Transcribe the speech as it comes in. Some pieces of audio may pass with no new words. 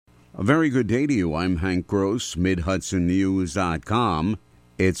A very good day to you. I'm Hank Gross, MidHudsonNews.com.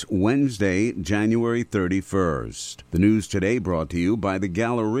 It's Wednesday, January 31st. The news today brought to you by the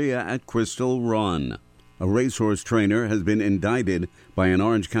Galleria at Crystal Run. A racehorse trainer has been indicted by an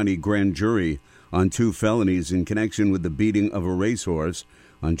Orange County grand jury on 2 felonies in connection with the beating of a racehorse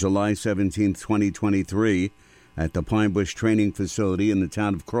on July 17, 2023, at the Pine Bush Training Facility in the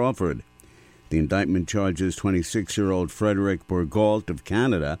town of Crawford. The indictment charges 26-year-old Frederick Bourgault of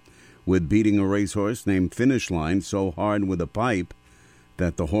Canada with beating a racehorse named Finish Line so hard with a pipe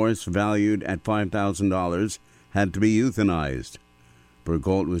that the horse, valued at $5,000, had to be euthanized.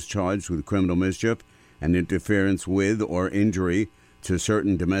 Bourgault was charged with criminal mischief and interference with or injury to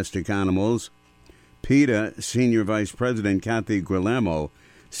certain domestic animals. PETA Senior Vice President Kathy Guillermo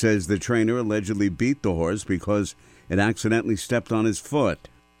says the trainer allegedly beat the horse because it accidentally stepped on his foot.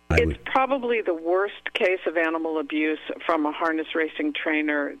 It's probably the worst case of animal abuse from a harness racing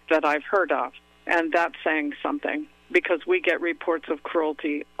trainer that I've heard of, and that's saying something because we get reports of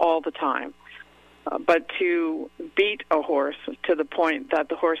cruelty all the time. But to beat a horse to the point that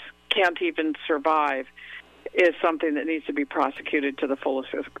the horse can't even survive is something that needs to be prosecuted to the fullest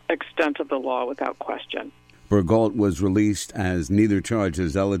extent of the law without question. Bourgault was released as neither charge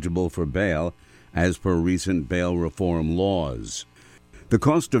is eligible for bail as per recent bail reform laws. The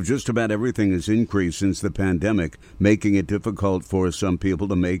cost of just about everything has increased since the pandemic, making it difficult for some people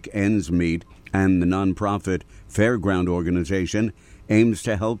to make ends meet, and the nonprofit Fairground organization aims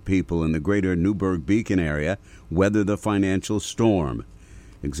to help people in the greater Newburgh-Beacon area weather the financial storm.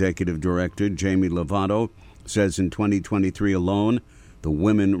 Executive Director Jamie Lovato says in 2023 alone, the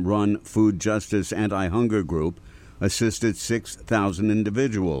women-run Food Justice Anti-Hunger Group assisted 6,000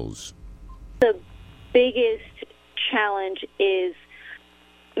 individuals. The biggest challenge is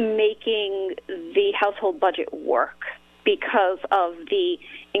making the household budget work because of the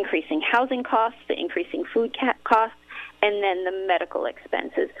increasing housing costs, the increasing food costs, and then the medical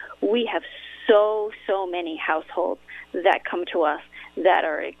expenses. We have so many households that come to us that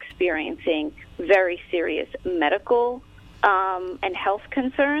are experiencing very serious medical and health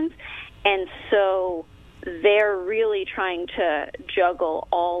concerns, and so they're really trying to juggle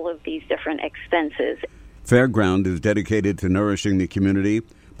all of these different expenses. Fairground is dedicated to nourishing the community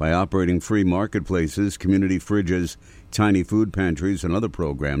by operating free marketplaces, community fridges, tiny food pantries, and other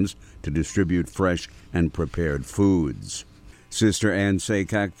programs to distribute fresh and prepared foods. Sister Ann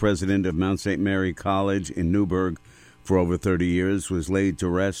Sakak, president of Mount St. Mary College in Newburgh for over 30 years, was laid to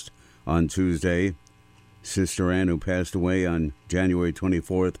rest on Tuesday. Sister Ann, who passed away on January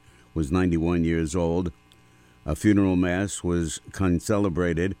 24th, was 91 years old. A funeral mass was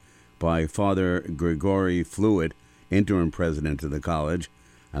concelebrated by Father Gregory Fluid, interim president of the college,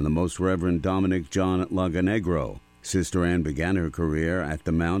 and the Most Reverend Dominic John Laganegro. Sister Ann began her career at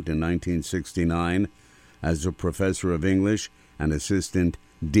the Mount in 1969 as a professor of English and assistant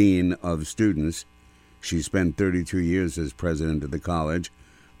dean of students. She spent 32 years as president of the college,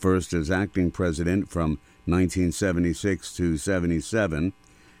 first as acting president from 1976 to 77,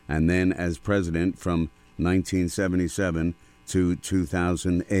 and then as president from 1977 to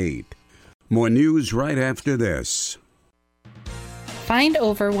 2008. More news right after this. Find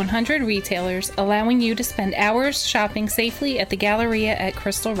over 100 retailers allowing you to spend hours shopping safely at the Galleria at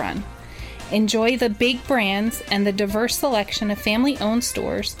Crystal Run. Enjoy the big brands and the diverse selection of family-owned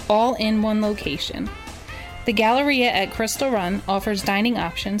stores all in one location. The Galleria at Crystal Run offers dining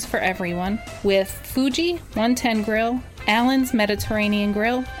options for everyone with Fuji 110 Grill, Allen's Mediterranean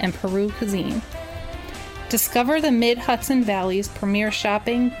Grill, and Peru Cuisine. Discover the Mid-Hudson Valley's premier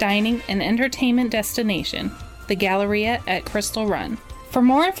shopping, dining, and entertainment destination, the Galleria at Crystal Run. For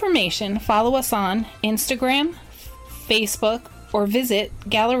more information, follow us on Instagram, Facebook, or visit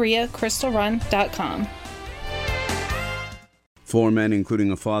GalleriaCrystalRun.com. 4 men, including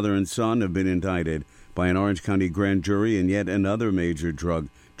a father and son, have been indicted by an Orange County grand jury in yet another major drug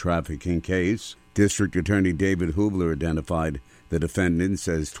trafficking case. District Attorney David Hubler identified the defendants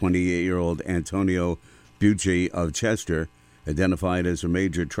as 28-year-old Antonio Bucci of Chester, identified as a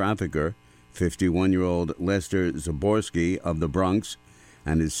major trafficker, 51-year-old Lester Zaborski of the Bronx,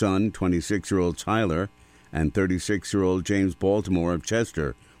 and his son, 26-year-old Tyler, and 36-year-old James Baltimore of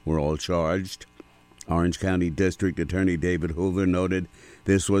Chester were all charged. Orange County District Attorney David Hoover noted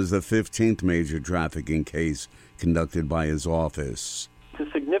this was the 15th major trafficking case conducted by his office. It's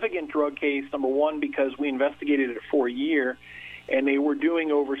a significant drug case, number one, because we investigated it for a year, and they were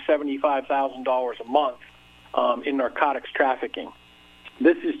doing over $75,000 a month in narcotics trafficking.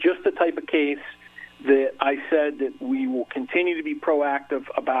 This is just the type of case that I said that we will continue to be proactive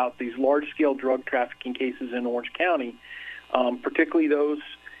about these large-scale drug trafficking cases in Orange County, particularly those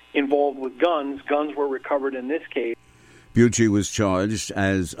involved with guns. Guns were recovered in this case. Bucci was charged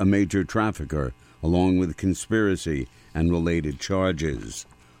as a major trafficker, along with conspiracy and related charges.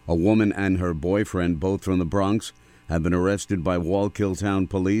 A woman and her boyfriend, both from the Bronx, have been arrested by Wallkill Town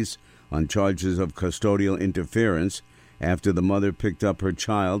police on charges of custodial interference after the mother picked up her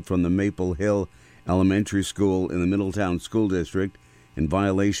child from the Maple Hill Elementary School in the Middletown School District in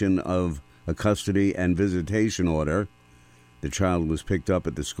violation of a custody and visitation order. The child was picked up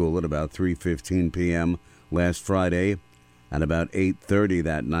at the school at about 3:15 p.m. last Friday. At about 8:30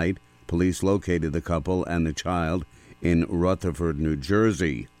 that night, police located the couple and the child in Rutherford, New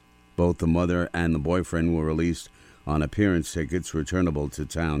Jersey. Both the mother and the boyfriend were released on appearance tickets returnable to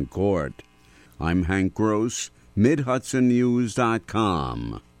town court. I'm Hank Gross,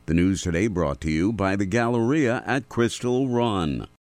 MidHudsonNews.com. The news today brought to you by the Galleria at Crystal Run.